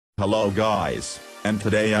Hello guys, and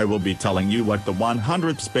today I will be telling you what the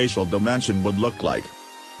 100th spatial dimension would look like.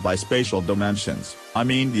 By spatial dimensions, I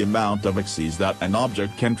mean the amount of axes that an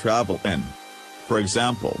object can travel in. For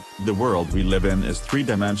example, the world we live in is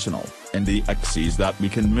three-dimensional, and the axes that we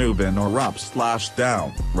can move in are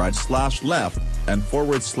up/down, right/left, and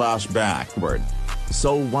forward/backward.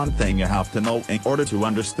 So one thing you have to know in order to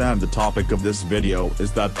understand the topic of this video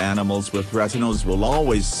is that animals with retinas will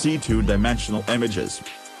always see two-dimensional images.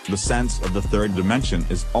 The sense of the third dimension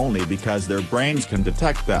is only because their brains can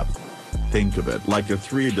detect that. Think of it like a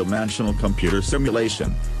three-dimensional computer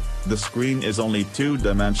simulation. The screen is only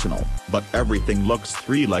two-dimensional, but everything looks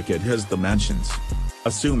three like it has dimensions.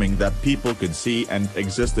 Assuming that people could see and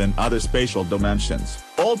exist in other spatial dimensions,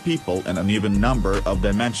 all people in an even number of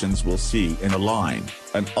dimensions will see in a line,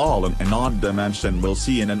 and all in an odd dimension will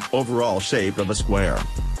see in an overall shape of a square.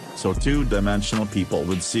 So two-dimensional people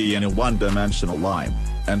would see in a one-dimensional line,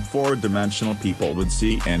 and four-dimensional people would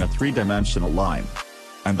see in a three-dimensional line.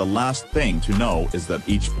 And the last thing to know is that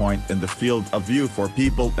each point in the field of view for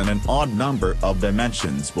people in an odd number of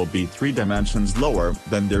dimensions will be 3 dimensions lower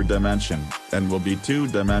than their dimension, and will be 2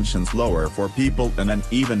 dimensions lower for people in an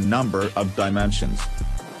even number of dimensions.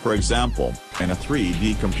 For example, in a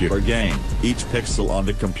 3D computer game, each pixel on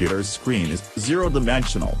the computer's screen is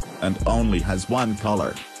 0-dimensional, and only has one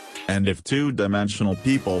color. And if two-dimensional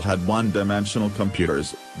people had one-dimensional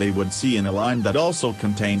computers, they would see in a line that also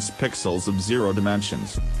contains pixels of 0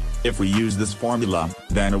 dimensions. If we use this formula,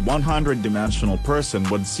 then a 100-dimensional person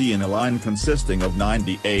would see in a line consisting of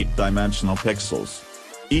 98-dimensional pixels.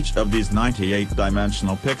 Each of these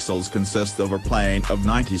 98-dimensional pixels consists of a plane of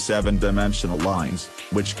 97-dimensional lines,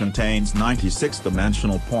 which contains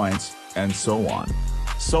 96-dimensional points, and so on.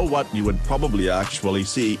 So what you would probably actually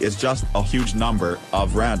see is just a huge number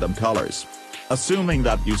of random colors. Assuming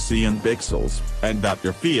that you see in pixels, and that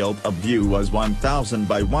your field of view was 1000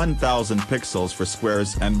 by 1000 pixels for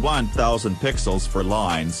squares and 1000 pixels for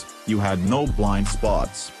lines, you had no blind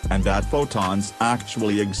spots, and that photons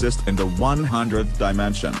actually exist in the 100th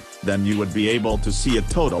dimension, then you would be able to see a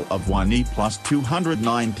total of 1e plus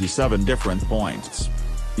 297 different points.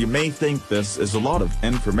 You may think this is a lot of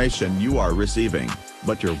information you are receiving,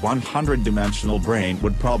 but your 100-dimensional brain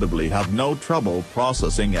would probably have no trouble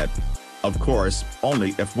processing it. Of course,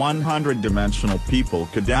 only if 100-dimensional people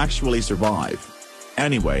could actually survive.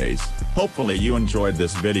 Anyways, hopefully you enjoyed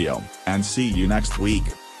this video, and see you next week.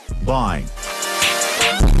 Bye.